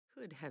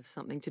could have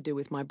something to do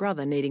with my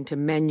brother needing to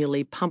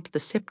manually pump the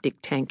septic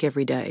tank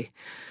every day.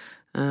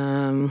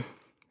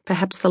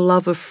 Perhaps the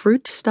love of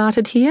fruit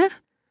started here?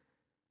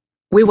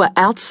 We were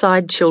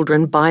outside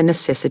children by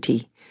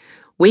necessity.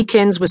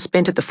 Weekends were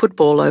spent at the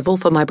football oval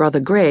for my brother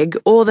Greg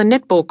or the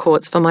netball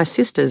courts for my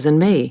sisters and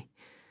me.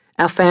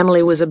 Our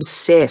family was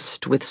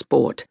obsessed with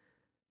sport.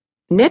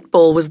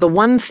 Netball was the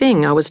one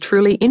thing I was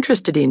truly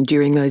interested in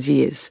during those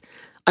years.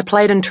 I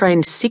played and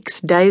trained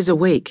 6 days a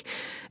week.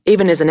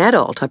 Even as an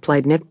adult, I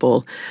played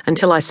netball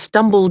until I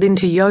stumbled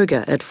into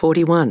yoga at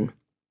 41.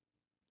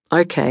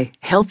 Okay,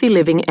 healthy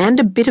living and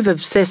a bit of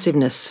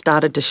obsessiveness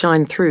started to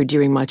shine through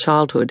during my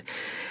childhood,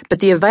 but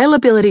the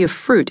availability of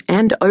fruit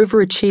and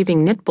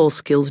overachieving netball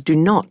skills do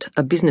not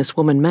a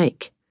businesswoman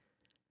make.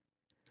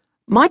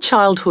 My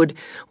childhood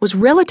was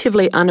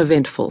relatively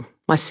uneventful.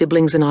 My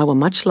siblings and I were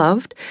much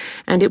loved,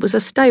 and it was a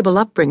stable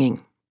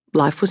upbringing.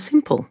 Life was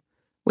simple,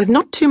 with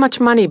not too much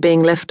money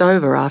being left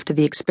over after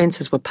the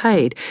expenses were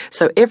paid,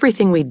 so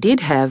everything we did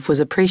have was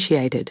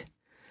appreciated.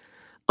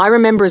 I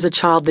remember as a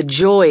child the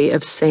joy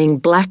of seeing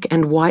black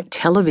and white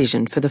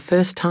television for the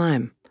first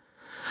time.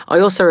 I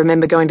also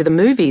remember going to the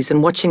movies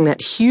and watching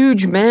that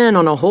huge man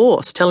on a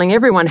horse telling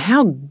everyone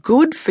how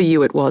good for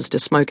you it was to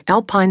smoke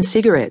Alpine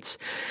cigarettes,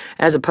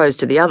 as opposed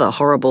to the other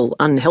horrible,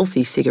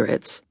 unhealthy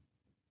cigarettes.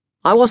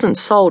 I wasn't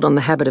sold on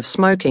the habit of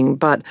smoking,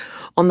 but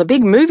on the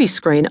big movie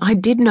screen I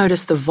did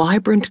notice the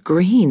vibrant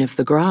green of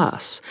the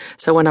grass,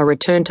 so when I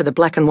returned to the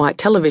black and white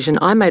television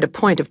I made a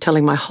point of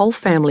telling my whole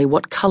family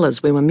what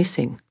colours we were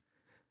missing.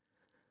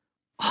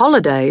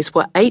 Holidays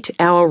were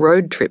 8-hour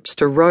road trips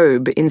to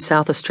Robe in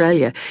South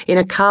Australia in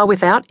a car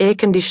without air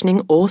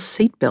conditioning or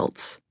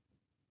seatbelts.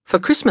 For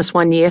Christmas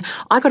one year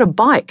I got a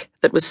bike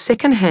that was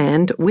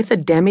second-hand with a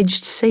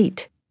damaged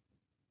seat.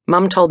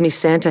 Mum told me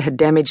Santa had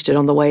damaged it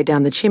on the way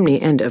down the chimney,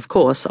 and, of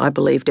course, I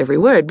believed every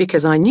word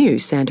because I knew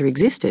Santa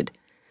existed.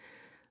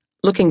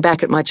 Looking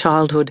back at my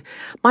childhood,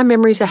 my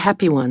memories are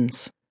happy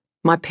ones.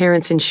 My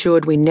parents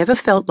ensured we never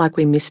felt like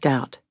we missed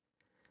out.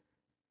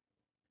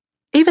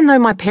 Even though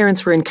my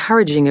parents were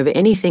encouraging of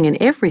anything and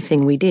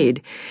everything we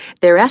did,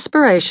 their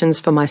aspirations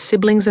for my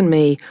siblings and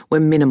me were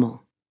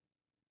minimal.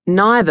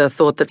 Neither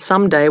thought that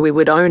someday we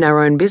would own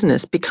our own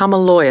business, become a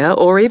lawyer,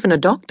 or even a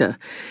doctor.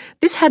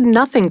 This had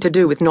nothing to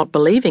do with not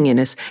believing in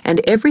us, and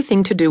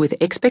everything to do with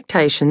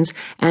expectations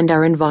and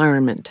our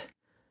environment.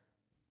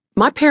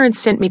 My parents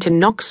sent me to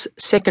Knox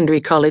Secondary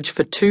College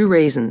for 2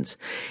 reasons.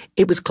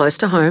 It was close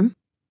to home,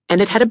 and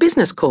it had a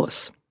business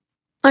course.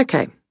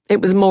 Okay, it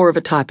was more of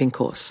a typing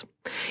course.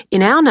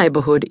 In our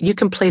neighbourhood, you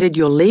completed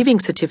your leaving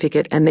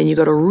certificate and then you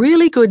got a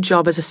really good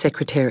job as a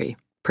secretary,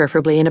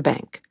 preferably in a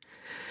bank.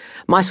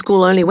 My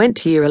school only went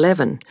to year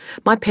 11.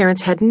 My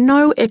parents had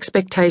no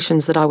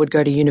expectations that I would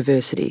go to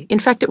university. In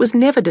fact, it was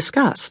never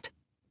discussed.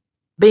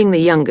 Being the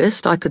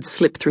youngest, I could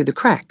slip through the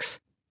cracks.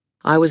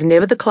 I was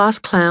never the class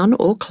clown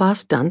or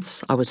class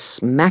dunce. I was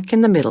smack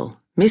in the middle,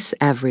 Miss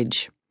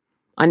Average.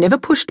 I never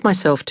pushed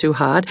myself too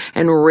hard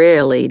and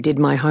rarely did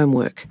my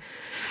homework.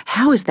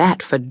 How is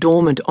that for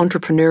dormant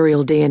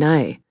entrepreneurial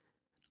DNA?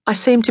 I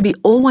seem to be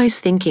always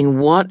thinking,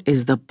 what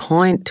is the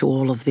point to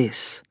all of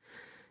this?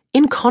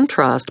 In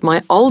contrast,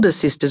 my older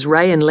sisters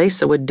Ray and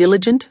Lisa were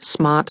diligent,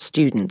 smart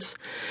students.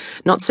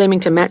 Not seeming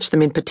to match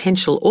them in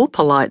potential or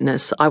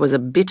politeness, I was a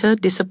bitter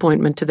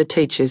disappointment to the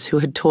teachers who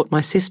had taught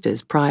my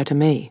sisters prior to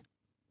me.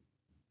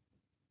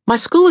 My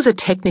school was a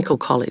technical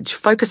college,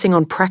 focusing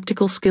on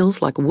practical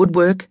skills like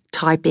woodwork,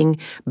 typing,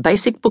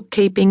 basic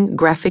bookkeeping,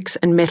 graphics,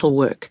 and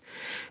metalwork.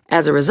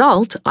 As a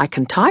result, I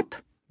can type,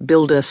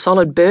 build a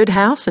solid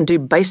birdhouse, and do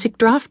basic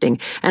drafting,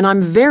 and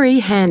I'm very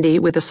handy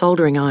with a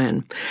soldering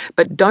iron.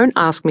 But don't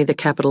ask me the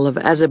capital of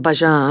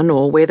Azerbaijan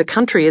or where the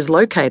country is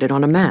located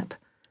on a map.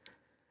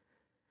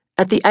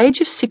 At the age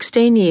of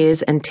 16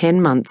 years and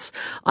 10 months,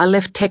 I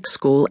left tech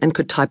school and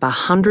could type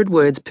 100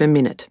 words per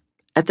minute.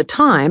 At the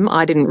time,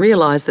 I didn't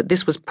realise that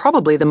this was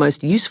probably the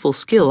most useful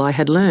skill I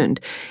had learned.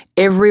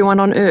 Everyone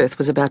on earth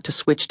was about to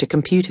switch to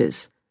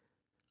computers.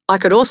 I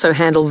could also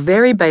handle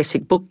very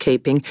basic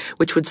bookkeeping,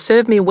 which would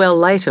serve me well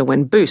later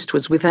when Boost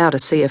was without a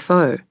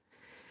CFO.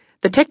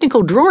 The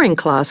technical drawing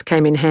class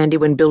came in handy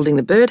when building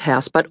the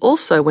birdhouse, but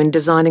also when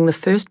designing the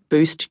first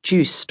Boost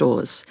juice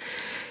stores.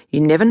 You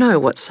never know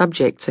what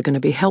subjects are going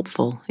to be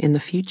helpful in the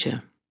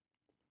future.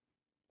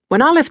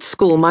 When I left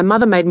school, my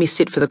mother made me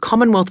sit for the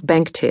Commonwealth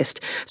Bank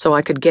test so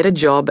I could get a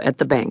job at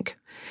the bank.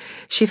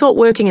 She thought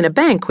working in a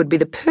bank would be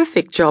the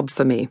perfect job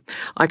for me.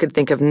 I could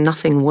think of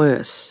nothing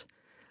worse.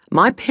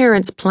 My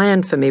parents'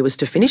 plan for me was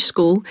to finish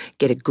school,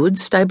 get a good,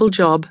 stable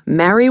job,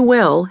 marry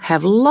well,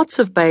 have lots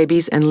of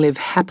babies, and live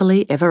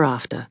happily ever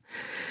after.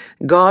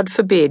 God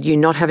forbid you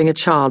not having a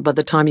child by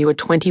the time you were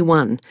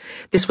 21.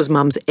 This was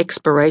Mum's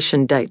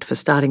expiration date for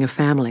starting a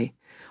family.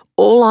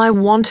 All I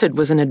wanted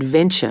was an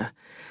adventure.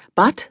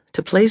 But,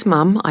 to please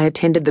Mum, I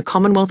attended the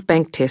Commonwealth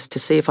Bank test to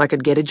see if I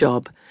could get a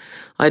job.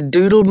 I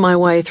doodled my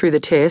way through the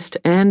test,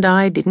 and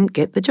I didn't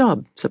get the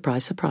job.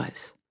 Surprise,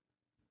 surprise.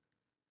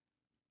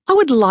 I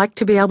would like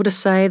to be able to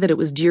say that it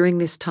was during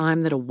this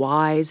time that a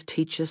wise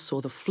teacher saw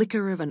the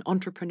flicker of an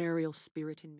entrepreneurial spirit in me.